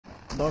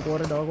Dog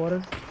water, dog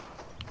water.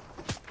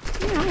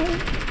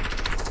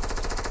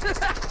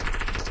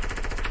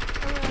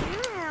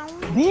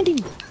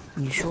 Mandy!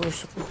 You sure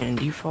it's in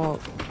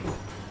default?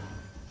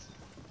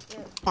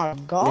 Oh my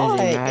god,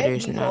 Doesn't that matter,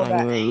 it's not default like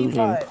got we're losing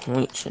aimbot.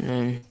 points and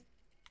then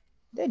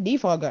That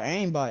default got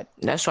aimbot.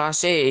 that's why I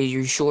said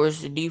you sure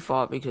it's the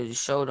default because the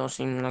show don't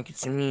seem like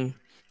it's to me.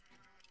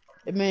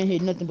 That man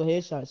hit nothing but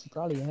headshots. He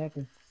probably a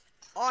hacker.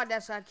 Oh,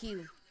 that's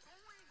IQ.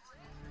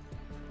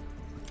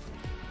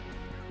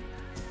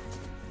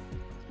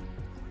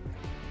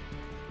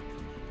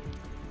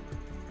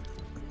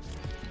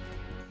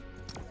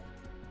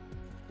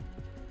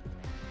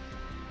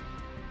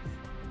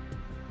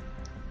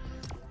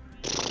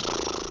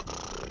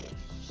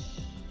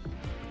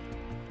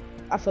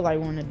 I feel like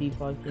one of the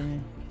default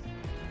then.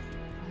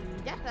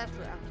 That's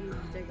what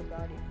IQ think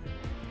about it.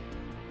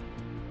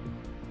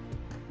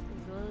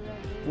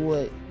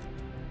 What?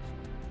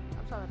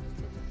 I'm talking about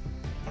this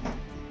picture.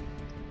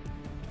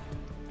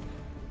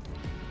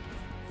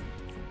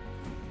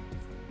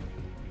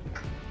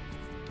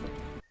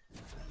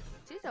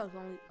 Tito's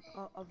only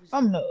obviously.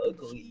 I'm the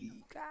ugly.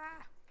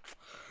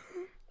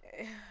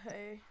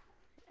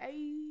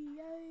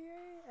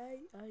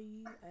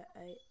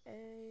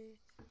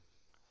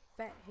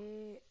 Fat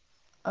head.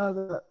 I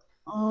got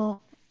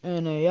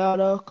and they out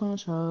of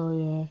control,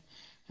 yeah.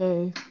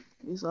 Hey,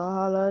 it's a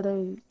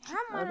holiday. How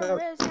Mono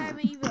Reds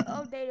haven't even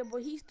updated,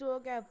 but he still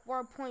got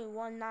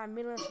 4.19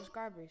 million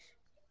subscribers.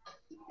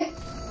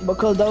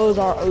 Because those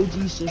are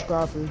OG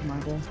subscribers, my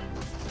guy.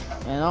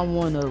 And I'm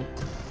one of them.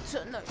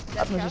 So, no,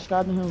 I've been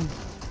subscribing to him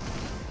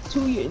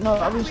 2 years. No,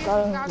 I've been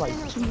subscribing to him like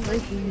 2 or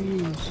 3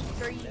 years.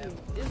 3 years.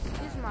 This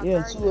is my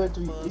Yeah, third 2 or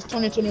 3. It's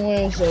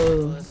 2021,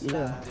 so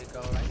yeah.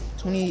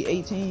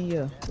 2018,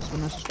 yeah. That's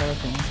when I subscribed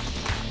to him.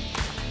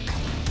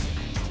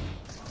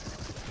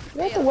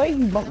 That's the way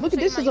you bump. Look at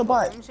this is a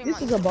bot.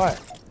 This is a bot.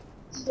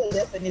 This is the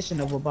definition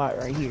of a bot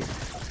right here.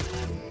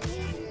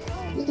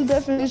 This is the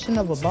definition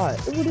of a bot.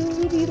 What are you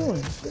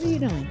doing? What are you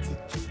doing?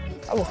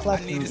 I will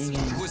clap you in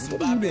game. What are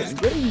you doing?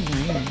 What are you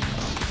doing?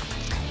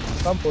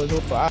 Some boys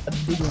over. I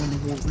do on the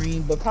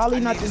Wolverine, but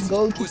probably not this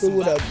goalkeeper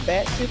with a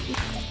bat ticket.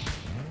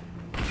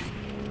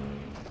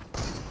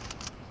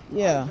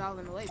 Yeah.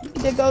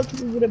 That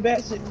goalkeeper with a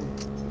bat ticket.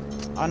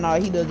 Oh no,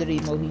 he does it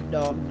anymore. He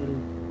dog do.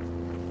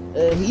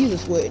 He's a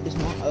sweat this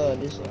month.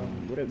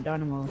 Whatever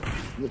Dynamo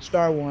with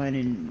Star One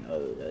and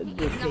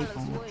good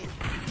K-Con.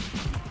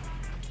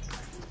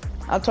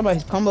 I'm talking about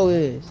his combo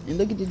is, and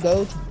look at this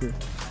goalkeeper.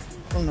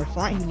 From the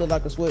front, he look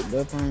like a sweat,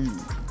 but from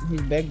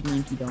his back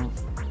link, he don't.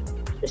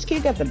 This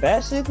kid got the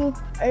bat sickle.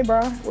 Hey,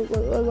 bro,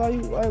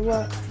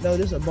 what? No,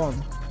 this is a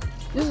bomb.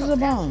 This is a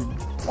bomb.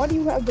 Why do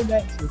you have the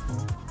bat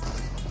sickle?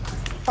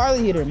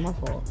 Harley hit her, my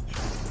fault.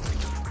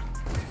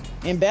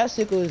 And bat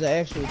sickle is an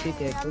actual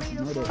pickaxe. You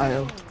know that. I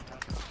know.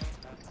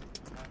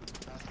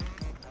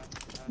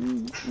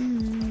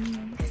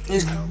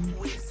 It's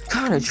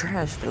kind of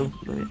trash though,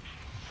 but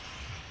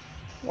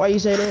why you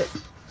say that?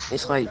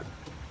 it's like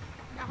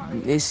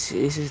this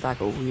is like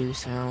a weird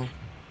sound.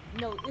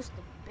 No, it's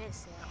the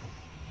best sound.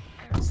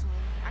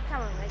 I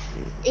kind of like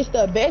it. It's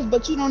the best,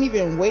 but you don't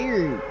even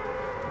wear it.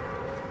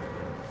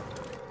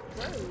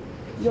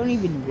 You don't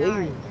even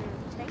wear it.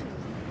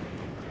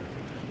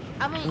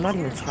 I mean, I'm not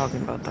even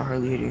talking about the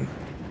Harley hitter.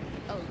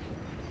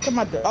 Talking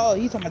about the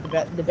he's talking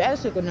about the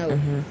bicycle. No,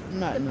 I'm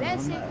not. The No, I'm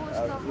bicycle not. is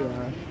the Harley hitter.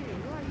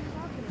 What are you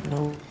talking about?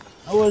 No,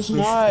 No, it's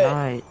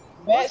not.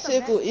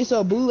 Bicycle. It's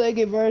a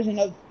bootlegged version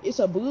of. It's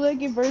a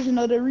bootlegged version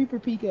of the Reaper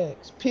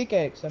pickaxe.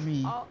 Pickaxe. I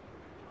mean. Oh,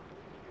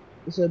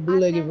 It's a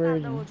bootlegged I know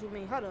version. what you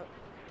mean. Hold up.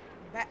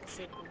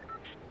 Bicycle.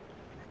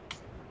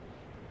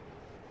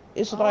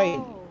 It's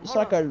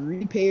like a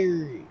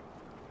repair.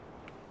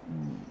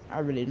 I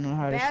really don't know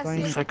how to explain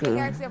It's it. like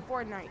Pickaxe in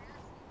Fortnite.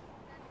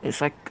 it's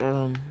like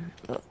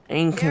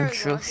in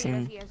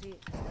construction I see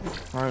it.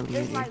 Harley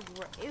It's hitter.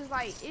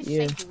 it's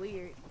Yeah. shaped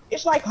weird.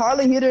 It's like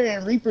Harley Hitter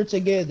and Reaper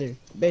together,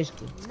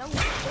 basically. No,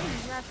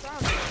 it's not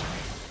sounding.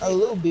 A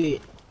little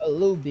bit. A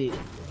little bit. It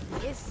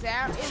looks like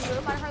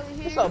Harley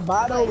hitter. It's a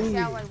bot over It here.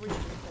 sound like Reaper, so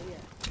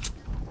yeah.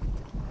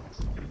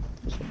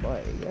 It's a bot.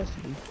 It has to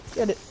be.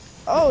 Yeah,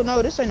 oh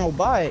no, this ain't no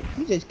bot.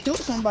 You just killed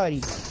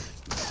somebody.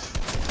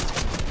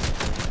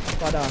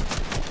 But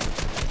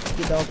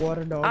get dog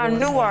water, dog I water.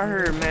 knew I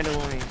heard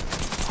Mandalorian.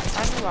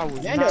 I knew I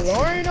was not.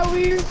 Mandalorian over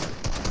here?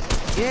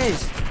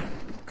 Yes,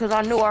 cause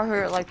I knew I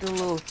heard like the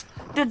little.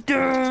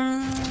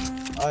 Da-dum.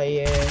 Oh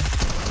yeah. I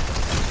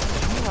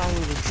knew I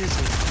was a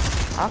tripping.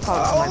 I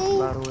called Michael,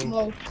 by the way.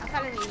 Low. I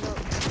kind of need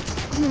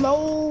look.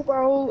 Low,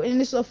 bro,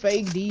 and it's a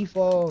fake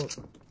default.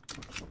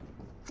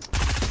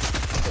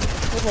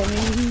 Look at me,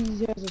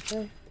 he has a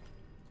fake.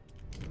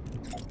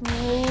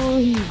 Oh,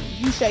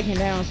 he's shaking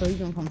down, so he's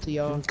gonna come to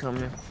y'all. I'm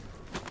coming.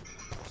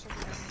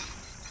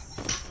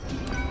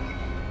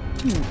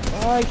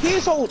 Like,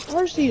 he's so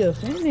thirsty to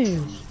finish.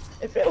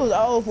 If it was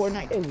all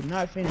Fortnite, they would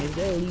not finish.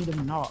 They'll leave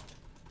them knocked.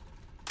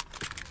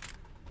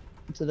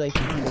 Until they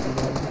can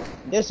finish.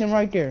 That's him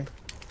right there.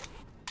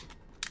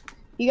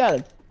 He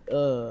got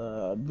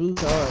a blue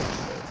charge.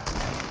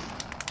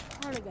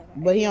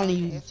 But he only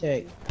uses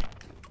tech.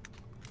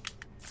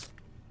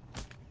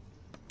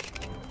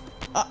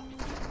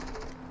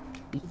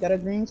 You got a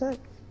green tech?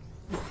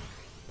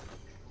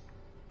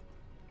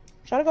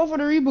 Try to go for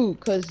the reboot,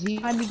 cause he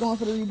might be going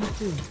for the reboot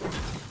too.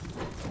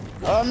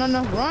 Oh no,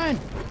 run! I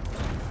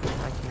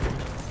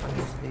can't. I'm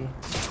easily.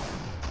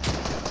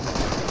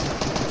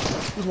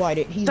 He's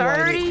whited. He's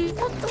 30? whited.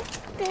 What the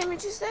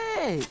damage is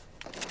that?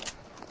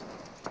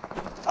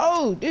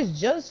 Oh, this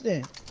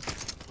Justin.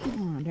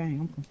 Oh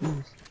dang, I'm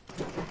confused.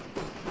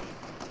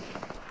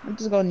 I'm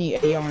just gonna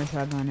need AR and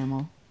shotgun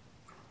ammo.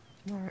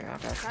 Alright, I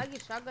got Can I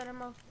get shotgun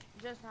ammo?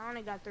 Just I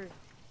only got 3.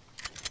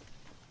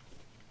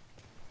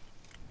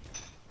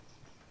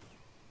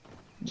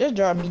 Just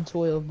drop me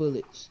 12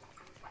 bullets.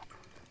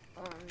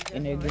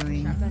 And they're Just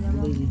green. shotgun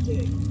ammo. Blue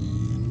tech.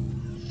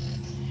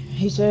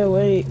 He said,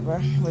 wait.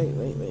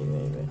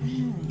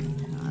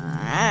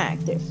 Ah,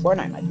 that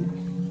Fortnite might be.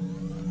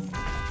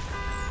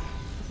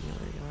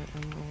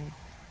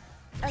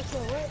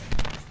 Actually, what?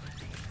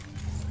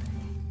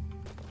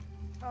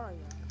 Oh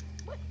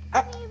yeah. What?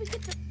 I didn't even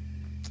get the.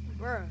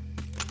 Bruh.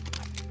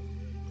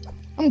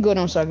 I'm good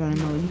on shotgun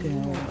ammo. You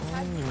can have it.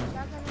 I get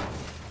shotgun ammo.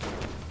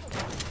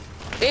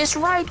 It's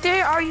right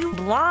there. Are you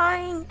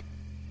blind?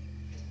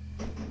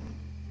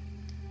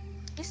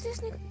 Is this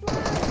nigga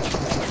blind?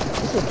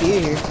 It's a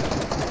kid here.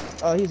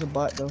 Oh, he's a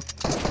bot though.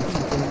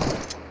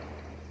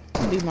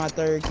 He'll be my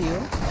 3rd kill.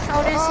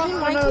 How does he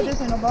like no, it?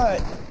 this ain't a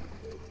bot.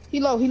 He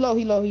low.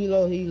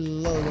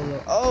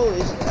 Oh,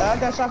 I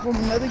got shot from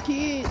another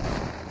kid.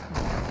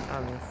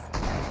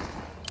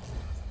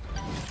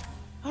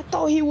 I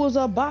thought he was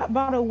a bot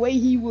by the way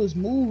he was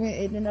moving,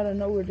 and then out of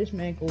nowhere, this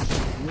man goes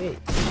quit.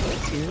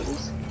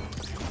 Serious?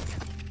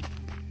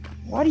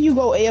 Why do you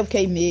go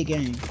AFK mid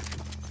game?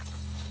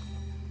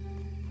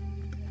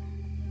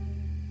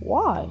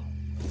 Why?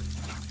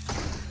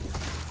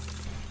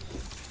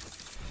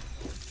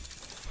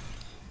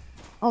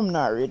 I'm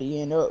not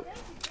readying up.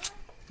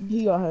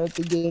 He gonna have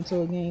to get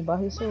into a game by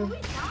himself.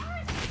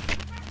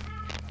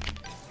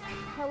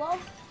 Hello?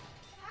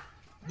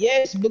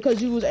 Yes,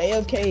 because you was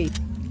AFK.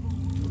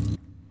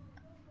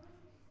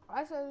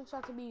 I said it's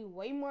about to be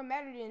way more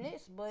matter than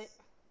this, but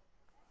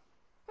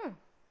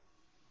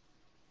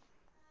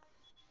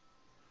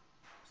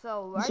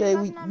So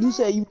You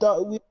said you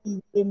thought we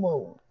would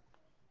more.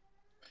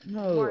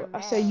 No, More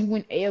I said you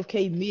went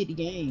AFK mid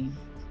game.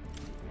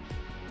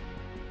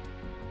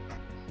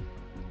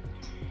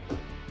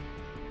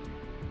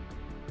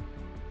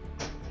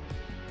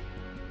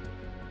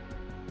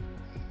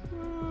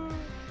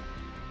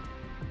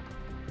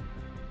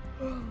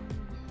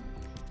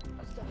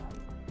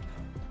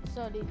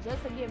 So did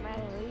Justin get mad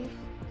and leave?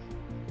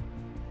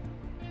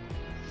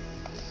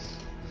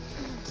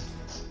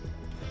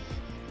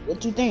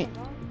 What you think?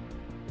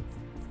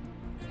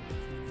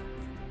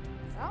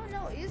 I don't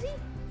know, is he? Is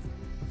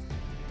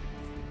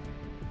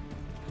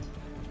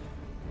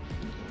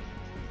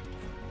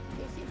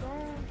he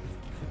gone?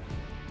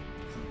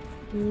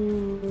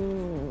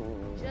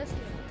 Justin.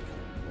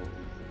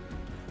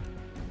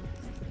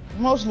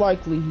 Most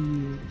likely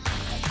he is.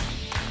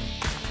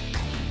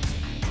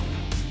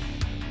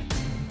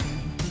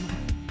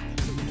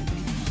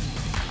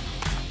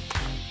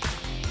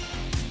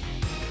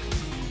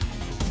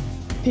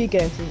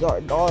 Pickaxes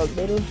are dog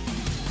little.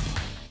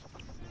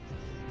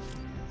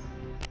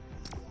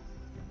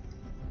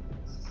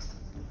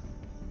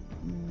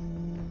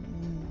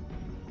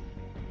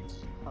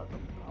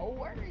 No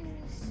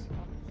worries.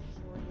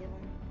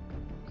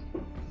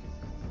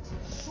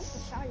 Super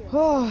shy.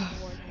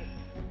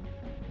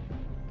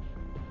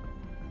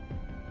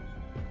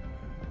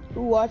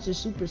 Who watches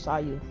Super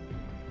Saiyan?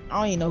 I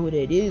don't even know who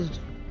that is.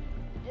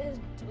 This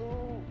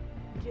dude,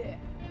 yeah,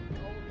 go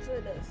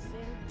to the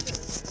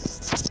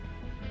center.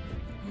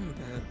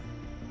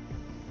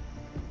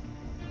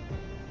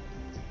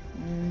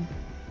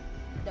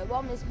 The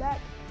bomb is back.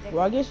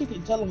 Well, I guess you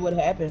can tell him what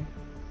happened.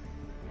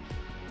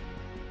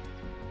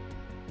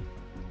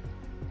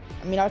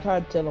 I mean, I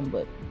tried to tell him,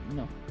 but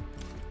no.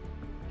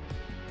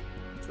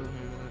 Tell him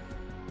what?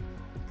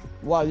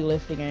 Why we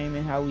left the game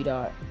and how we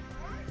died.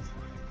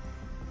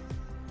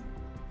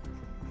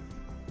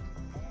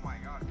 Oh my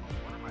god,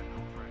 what am I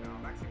doing right now?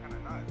 I'm actually kind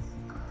of nuts.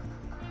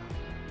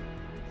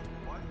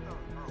 What the,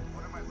 bro,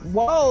 what am I listening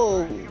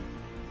Whoa! to?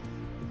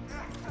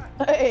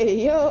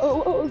 Hey, yo,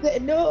 what was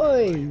that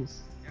noise?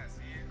 Yeah,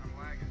 see, I'm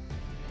lagging.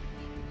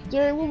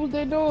 Jerry, what was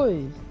that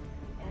noise?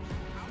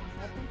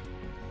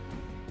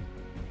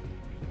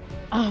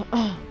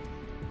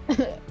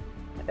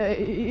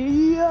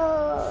 Hey,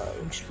 yo!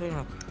 I'm just playing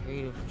on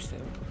creative instead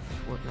of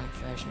Fortnite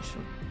fashion show.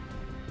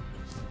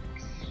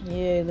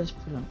 Yeah, let's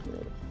put on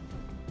creative.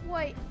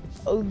 Wait.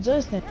 Oh,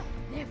 Justin.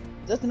 Yeah.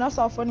 Justin, I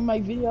saw Funny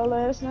Mike video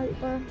last night,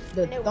 bro.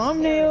 The And it was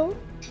thumbnail.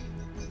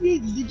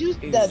 Did you?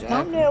 The Exactly.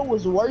 thumbnail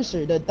was worse.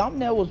 The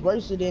thumbnail was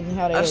worse than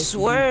how they. I actually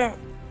swear.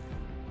 30?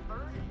 That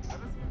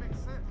doesn't even make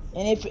sense.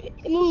 And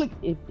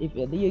if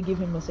Aaliyah give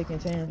him a second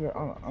chance,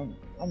 I'm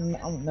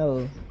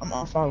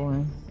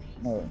unfollowing.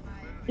 No. No,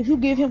 If you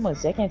give him a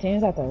second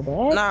chance after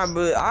that, Nah,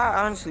 but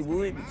I honestly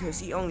would because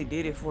he only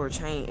did it for a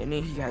chain and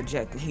then he got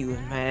jacked and he was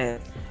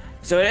mad.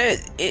 So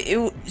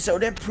so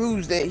that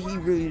proves that he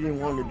really didn't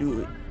want to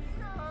do it.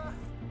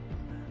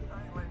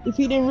 if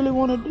he didn't really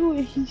want to do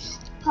it, he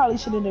probably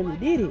should have never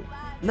did it.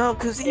 No,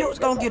 cause he was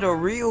gonna get a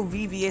real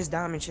VVS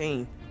diamond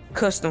chain,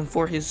 custom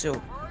for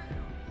himself.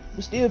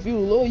 But still, if you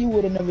were loyal, you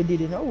would have never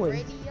did it no way.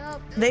 Ready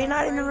up. They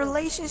not in a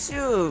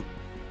relationship.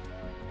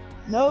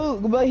 No,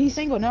 but he's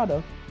single now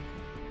though.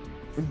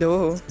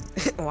 Duh.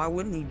 Why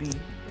wouldn't he be?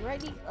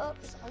 Ready up.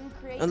 I'm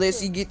creative. Unless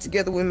he get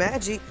together with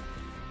Magic.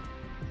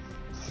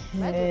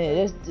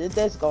 Yeah,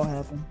 that's gonna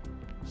happen.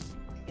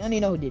 You don't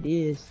even know who that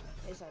is.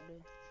 Yes, I do.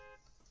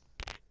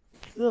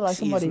 It look like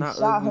She is somebody not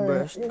shot ugly, her. bro.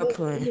 It Stop look,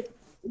 playing. it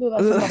look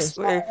like Ugh, I somebody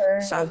swear. shot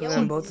her. Shot her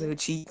on both of her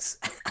cheeks.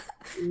 Show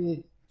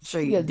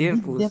She you has deep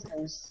dimples.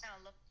 dimples.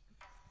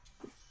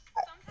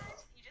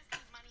 Sometimes you just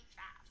need money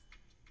fast.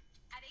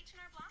 At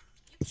H&R Block,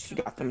 you She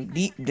got them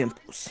deep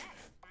dimples.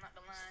 I'm not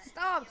the line.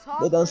 Stop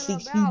They talking go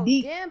 6 feet about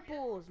deep.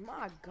 dimples.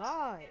 My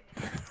God.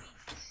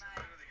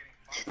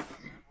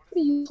 What are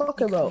you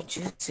talking You about?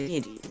 just said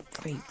it.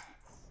 Wait.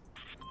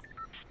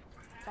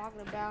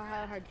 Talking about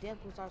how her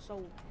dimples are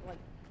so like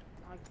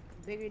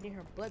bigger than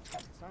her butt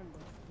cheeks or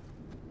something.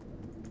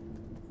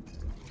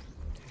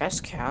 That's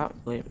cap,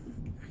 but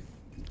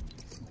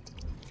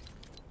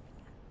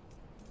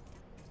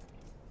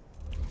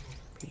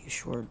pretty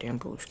sure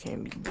dimples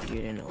can be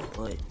bigger than a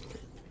butt.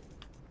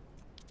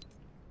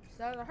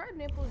 So her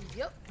nipples,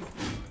 yep.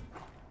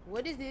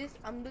 What is this?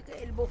 I'm looking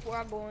at it before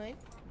I go in.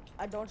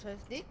 I don't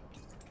trust it.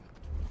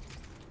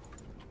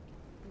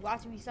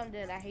 Watch me something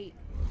that I hate.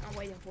 I'm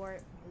waiting for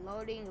it.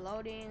 Loading,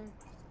 loading.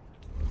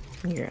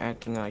 You're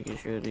acting like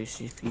it's real. This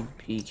is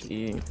PvP,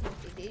 kid.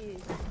 It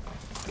is.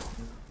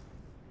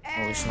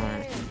 Oh, it's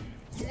not. Hey!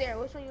 There,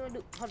 which one you wanna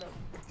do? Hold up.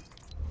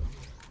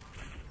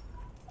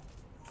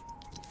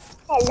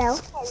 Hello.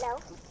 Hello.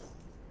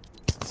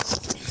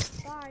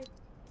 Bye.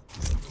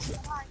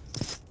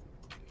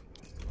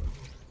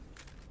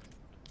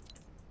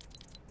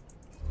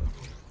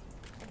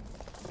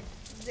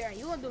 There,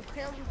 you wanna do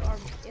films or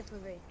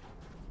FFA?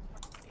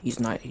 He's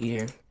not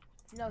here.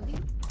 No,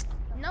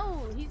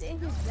 he's in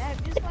his bag,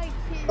 just like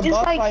his.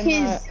 Just like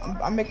his.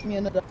 I'm making me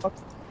another. It's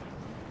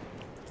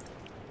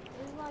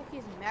like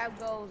his map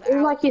goes It's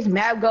out. like his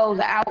map goes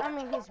out. I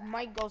mean, his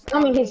mic goes out.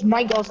 I mean, his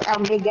mic goes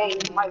out mid game.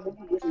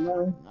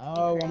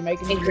 Oh, we're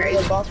making me It's great.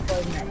 another boss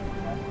fight now.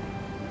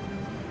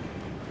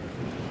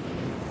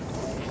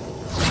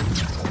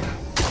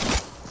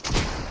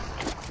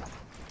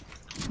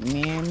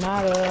 Man,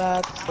 not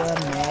like the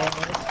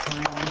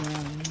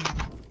man.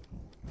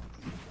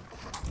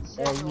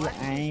 So you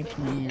ain't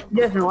playing.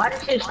 Listen, why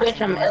did you switch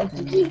from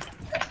LTG?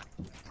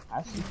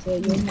 I should tell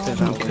your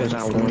mom. Because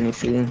I wanted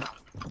to.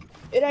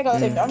 It ain't gonna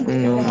take. I'm You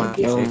know my just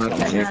you know my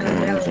position, you know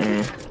what I'm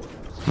saying?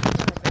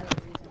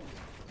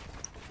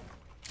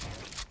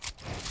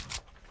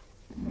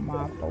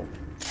 my fault.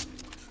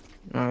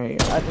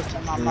 Alright. I just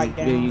turned my mic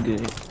Yeah, down. you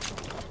good.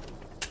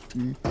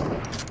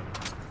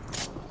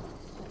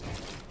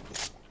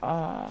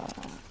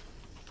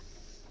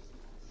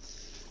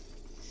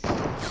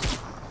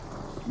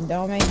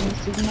 Don't make me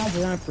stick my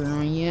jumper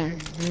on you.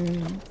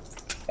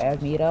 Pass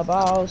me the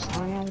ball,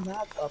 slam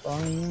back up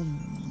on you.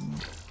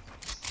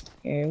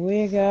 Here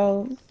we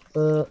go,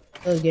 for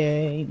the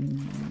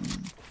game.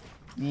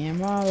 Me and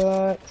my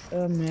luck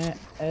met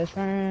as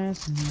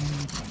friends.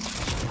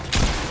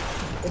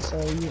 So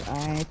you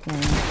ain't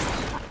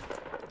playing.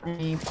 I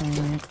ain't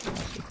playing. I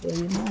should tell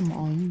your mama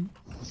on you.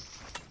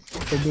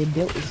 Cause they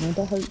built is meant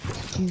to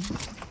hurt you.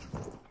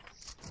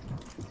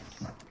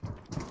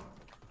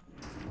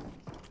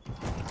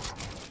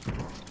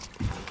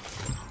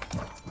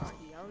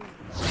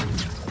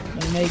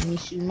 Don't make me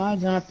shoot my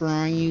jumper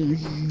on you.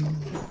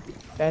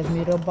 Pass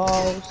me the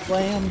ball,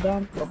 slam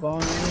dunk up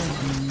on you.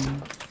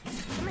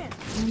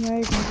 Don't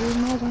make me shoot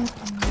my jumper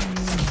on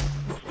you.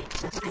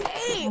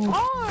 Hey,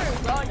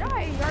 hard, bro. Y'all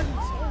ain't heard me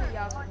say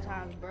y'all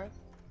sometimes, bro.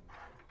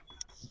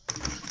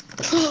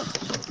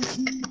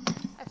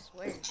 I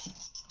swear.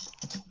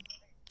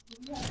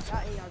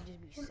 Y'all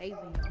just be saving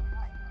y'all.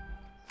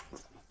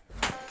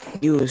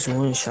 You was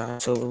one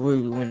shot, so it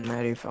really wouldn't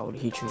matter if I would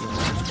hit you with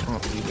my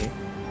pump either.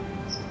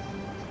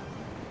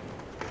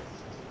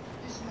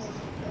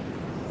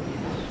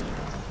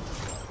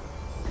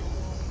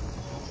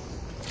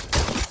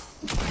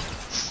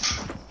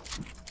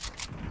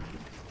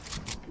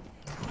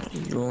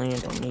 You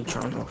land on me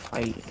trying to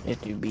fight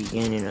at the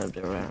beginning of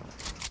the round.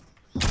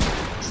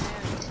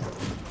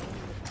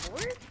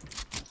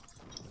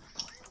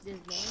 This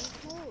game is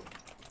cool.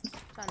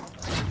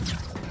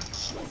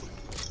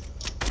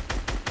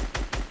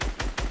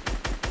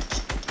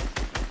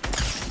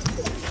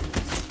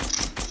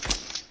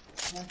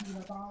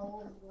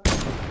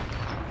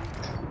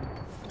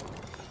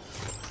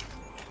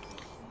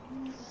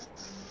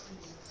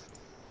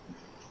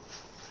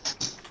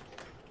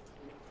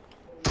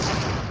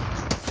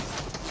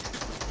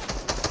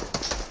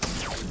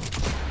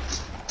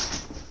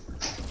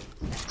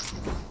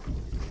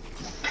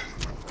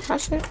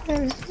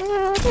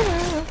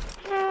 should